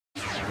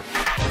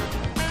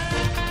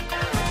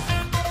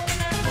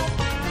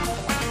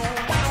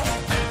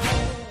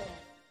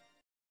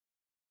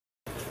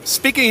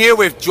Speaking here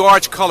with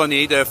George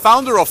Colony, the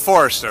founder of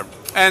Forrester.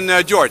 And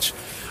George,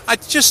 I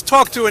just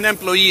talked to an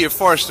employee of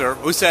Forrester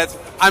who said,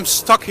 I'm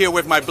stuck here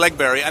with my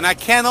BlackBerry and I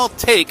cannot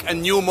take a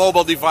new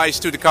mobile device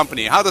to the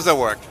company. How does that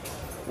work?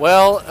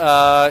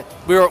 Well,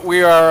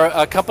 we are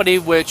a company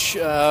which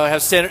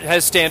has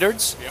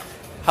standards. Yeah.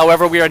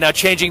 However, we are now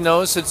changing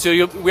those, and so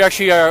you'll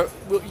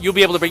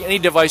be able to bring any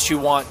device you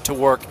want to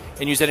work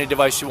and use any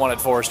device you want at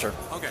Forrester.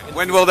 Okay.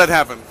 When will that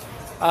happen?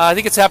 I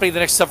think it's happening in the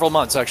next several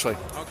months, actually.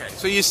 Okay.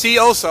 So you see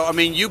also, I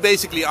mean, you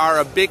basically are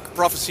a big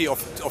prophecy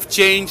of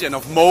change and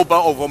of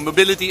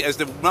mobility as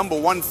the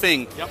 #1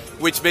 thing, yep,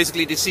 which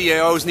basically the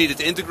CIOs needed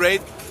to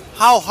integrate.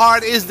 How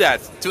hard is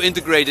that to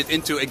integrate it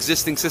into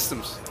existing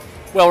systems?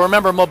 Well,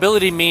 remember,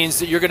 mobility means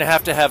that you're going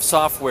to have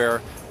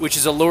software which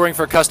is alluring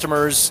for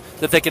customers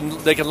that they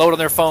can load on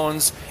their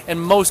phones. And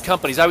most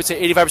companies, I would say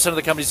 85% of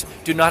the companies,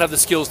 do not have the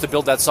skills to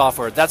build that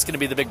software. That's going to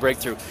be the big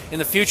breakthrough. In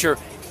the future,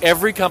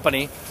 every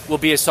company will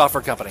be a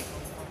software company.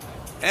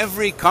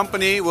 Every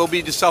company will be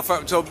the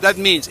software. So that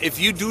means if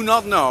you do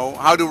not know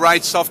how to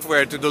write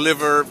software to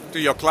deliver to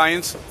your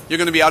clients, you're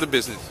going to be out of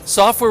business.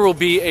 Software will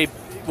be a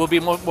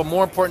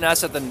more important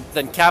asset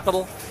than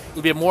capital.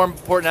 It'll be a more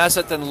important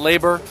asset than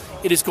labor.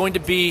 It is going to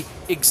be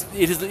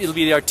it'll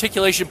be the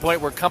articulation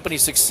point where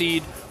companies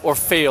succeed or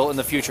fail in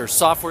the future.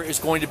 Software is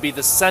going to be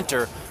the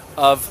center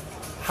of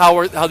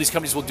how these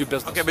companies will do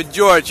business. Okay, but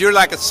George, you're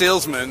like a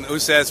salesman who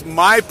says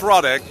my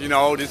product, you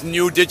know, this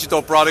new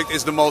digital product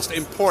is the most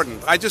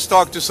important. I just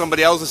talked to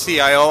somebody else, a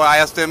CIO. I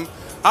asked him,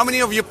 how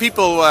many of your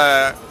people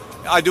are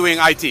doing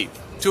IT?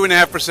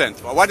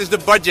 2.5%. Well, what is the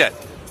budget?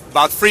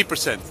 About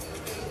 3%.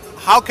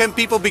 How can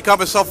people become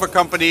a software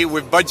company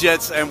with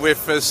budgets and with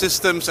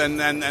systems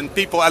and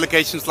people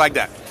allocations like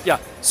that? Yeah,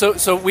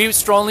 so we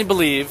strongly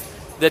believe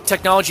that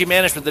technology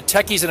management, the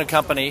techies in a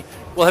company,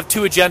 will have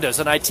two agendas: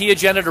 an IT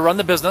agenda to run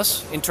the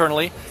business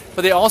internally,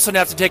 but they also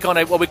have to take on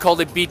what we call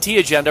the BT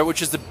agenda,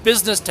 which is the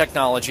business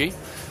technology,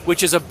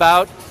 which is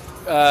about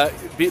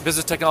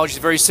business technology is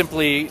very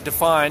simply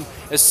defined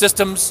as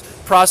systems,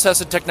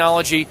 process, and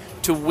technology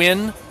to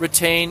win,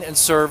 retain, and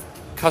serve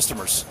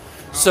customers.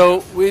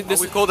 So we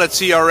call that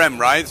CRM,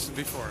 right?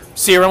 Before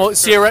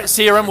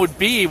CRM would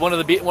be one of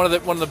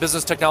the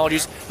business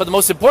technologies, but the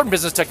most important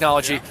business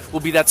technology will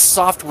be that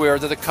software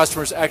that the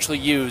customers actually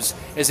use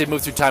as they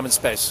move through time and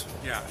space.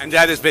 Yeah, and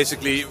that is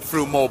basically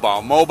through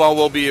mobile. Mobile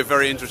will be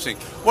very interesting.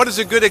 What is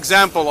a good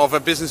example of a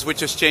business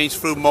which has changed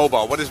through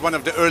mobile? What is one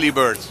of the early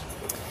birds?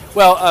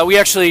 Well, we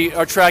actually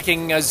are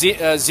tracking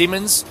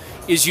Siemens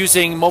is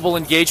using mobile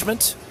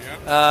engagement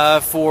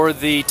for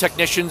the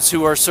technicians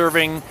who are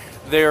serving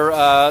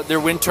their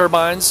wind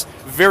turbines.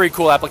 Very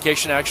cool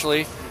application,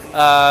 actually.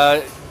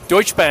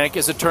 Deutsche Bank,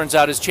 as it turns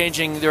out, is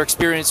changing their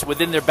experience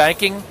within their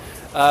banking,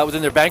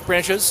 within their bank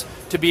branches,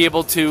 to be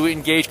able to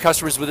engage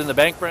customers within the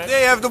bank branch.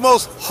 They have the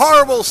most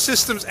horrible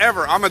systems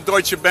ever. I'm a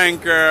Deutsche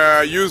Bank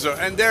user,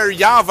 and their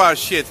Java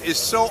shit is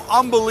so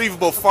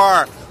unbelievable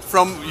far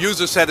from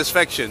user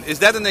satisfaction. Is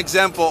that an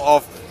example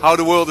of how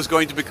the world is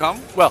going to become?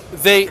 Well,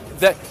 they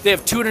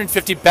have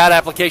 250 bad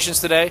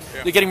applications today.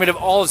 Yeah. They're getting rid of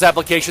all those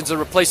applications and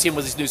replacing them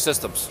with these new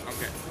systems.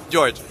 Okay.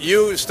 George,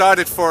 you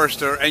started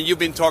Forrester and you've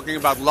been talking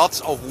about lots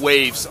of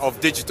waves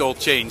of digital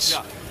change.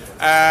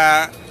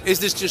 Yeah. Is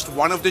this just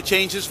one of the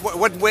changes?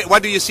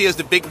 What do you see as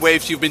the big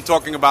waves you've been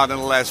talking about in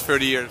the last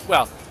 30 years?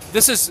 Well,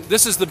 this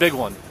is the big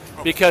one,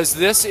 because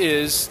this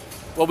is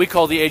what we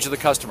call the age of the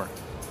customer.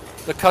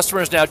 The customer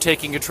is now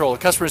taking control. The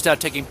customer is now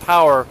taking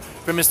power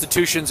from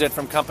institutions and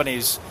from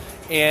companies.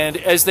 And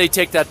as they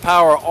take that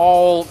power,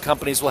 all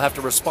companies will have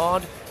to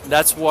respond. And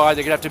that's why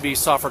they're going to have to be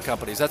software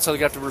companies. That's how they're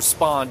going to have to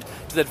respond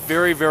to that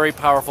very, very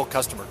powerful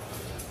customer.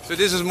 So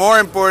this is more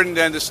important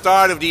than the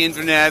start of the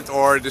internet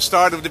or the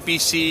start of the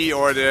PC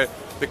or the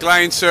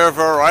client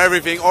server or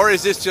everything? Or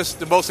is this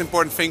just the most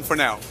important thing for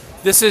now?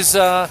 This is,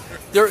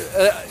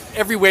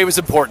 every wave is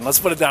important, let's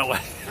put it that way.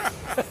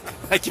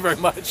 Thank you very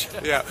much.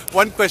 Yeah.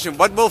 One question,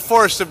 what will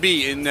Forrester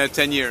be in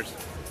 10 years?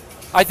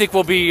 I think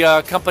we'll be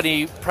a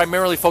company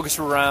primarily focused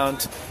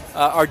around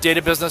our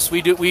data business.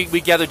 We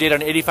gather data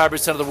on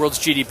 85% of the world's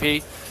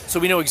GDP,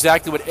 so we know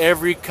exactly what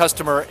every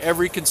customer,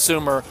 every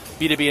consumer,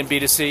 B2B and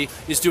B2C,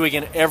 is doing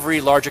in every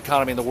large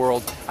economy in the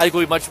world. I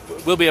think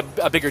we'll be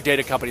a bigger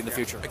data company in the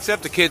future.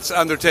 Except the kids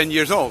under 10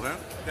 years old, huh?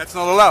 That's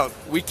not allowed.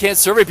 We can't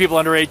survey people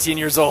under 18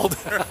 years old.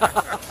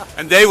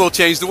 And they will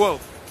change the world.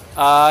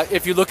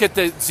 If you look at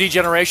the Z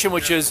generation,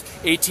 which is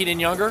 18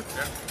 and younger,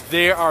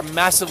 they are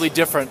massively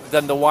different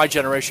than the Y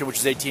generation, which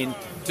is 18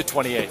 to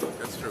 28.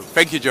 That's true.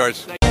 Thank you,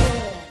 George.